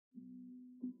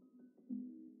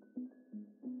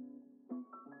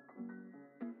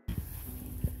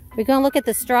We gonna look at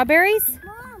the strawberries?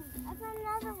 Mom, I found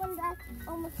another one that's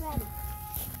almost ready.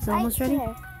 It's almost ready?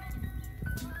 Here.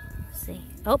 Let's see.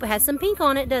 Oh, it has some pink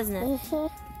on it, doesn't it?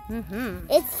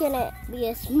 It's gonna be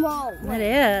a small one. It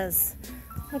is.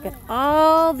 Look at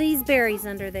all these berries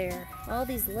under there. All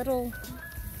these little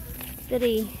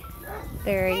bitty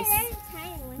berries. Hey, there's a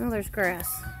tiny one. Oh, there's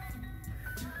grass.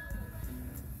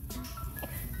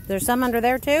 There's some under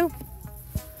there too?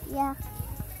 Yeah.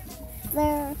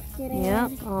 They're getting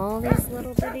Yep, all these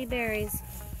little bitty berries.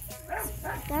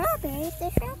 They're not berries,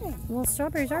 they're strawberries. Well,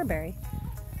 strawberries are berry.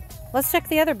 Let's check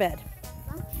the other bed.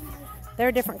 They're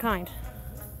a different kind.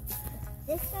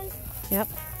 This one? Yep.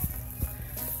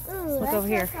 Ooh, Look over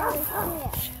here.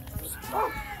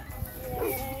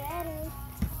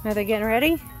 Are they getting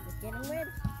ready? Getting ready.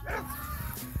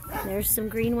 There's some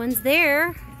green ones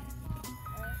there.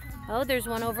 Oh, there's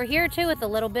one over here too with a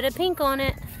little bit of pink on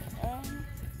it.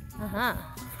 Uh-huh.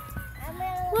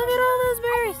 Look at all those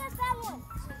berries. I found one.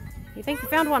 You think you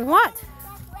found one? What?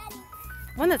 That's ready.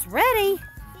 One that's ready? See?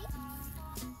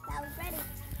 That was ready.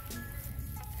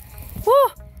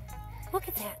 Whoa! Look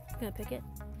at that. You gonna pick it?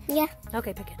 Yeah.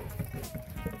 Okay, pick it.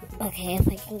 Okay, if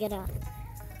I can get up.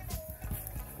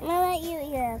 I'm gonna let you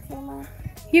eat it, okay, Mom?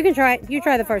 You can try it. You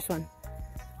try the first one.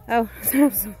 Oh,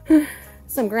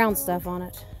 some ground stuff on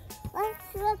it.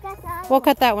 Let's look at the other We'll one.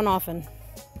 cut that one off and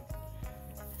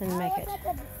make it.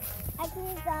 I can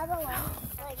use the other one,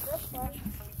 like this one.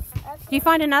 Do you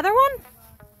find another one?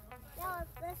 No,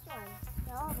 it's this one.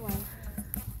 The old one.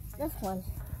 This one.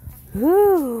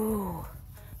 Ooh.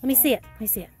 Let me see it. Let me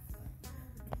see it.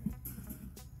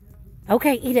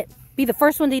 Okay, eat it. Be the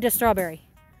first one to eat a strawberry.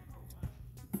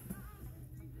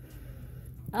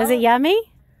 Is it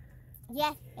yummy?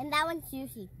 Yes, and that one's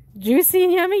juicy. Juicy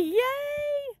and yummy? Yay!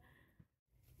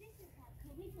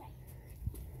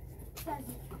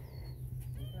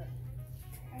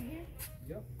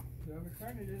 Yep, whoever's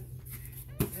turn it is.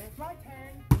 It's my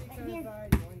turn because I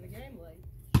joined the game late.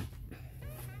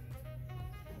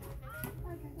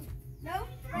 No? No,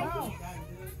 you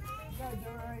gotta do it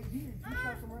right here. You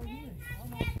got some right here.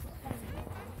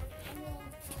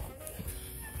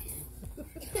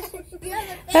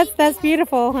 That's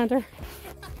beautiful, Hunter.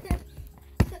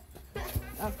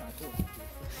 I'm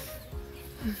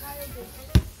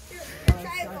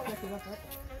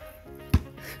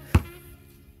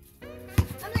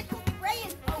like Kobe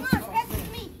Bryant. Come on, pass it to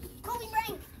me. Kobe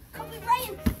Bryant. Kobe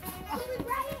Bryant. Kobe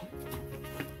Bryant.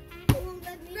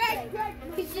 Greg.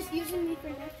 He's just using me for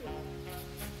nothing.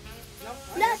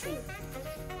 Nothing.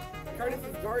 Curtis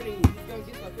is guarding you. He's gonna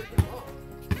get my freaking ball.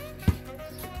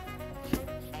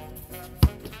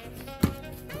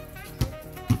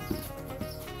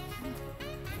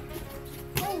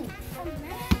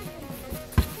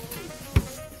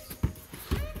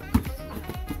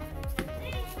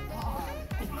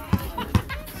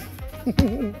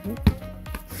 Hey,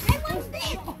 what's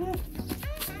this?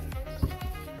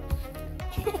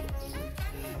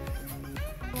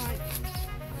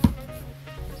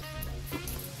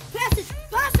 Pass it!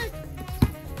 Pass it!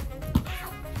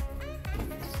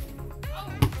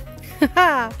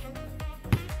 Ha!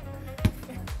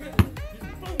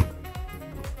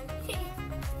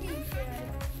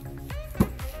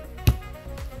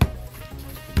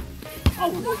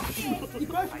 You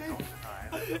pushed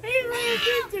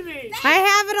me. I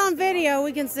have it on video.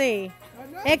 We can see.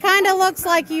 It kind of looks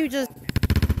like you just...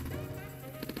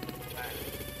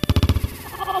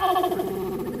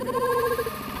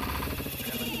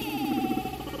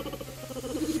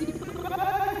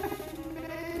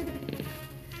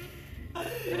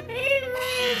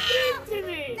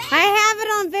 I have it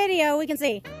on video. We can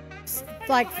see. It's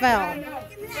like fell. No.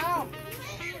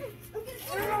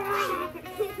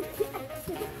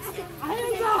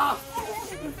 Hands off!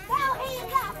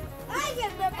 I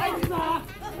get the hands off!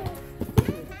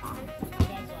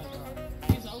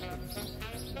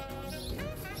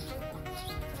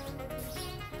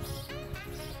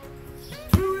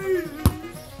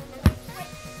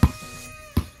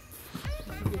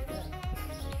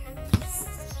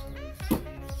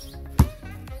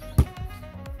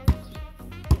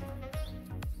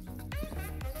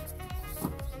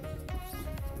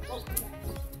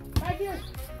 Back here.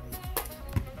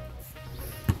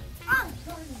 Oh.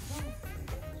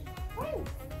 Oh.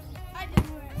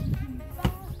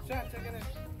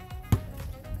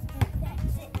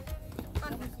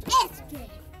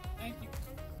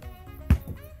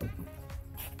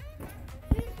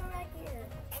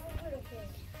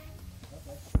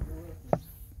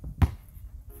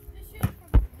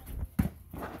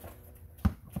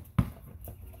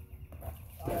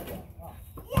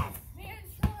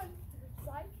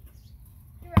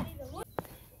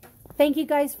 thank you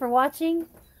guys for watching.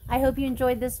 I hope you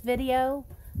enjoyed this video.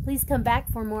 Please come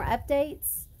back for more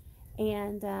updates.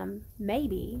 And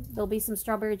maybe there'll be some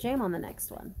strawberry jam on the next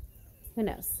one. Who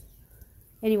knows?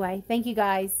 Anyway, thank you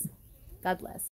guys. God bless.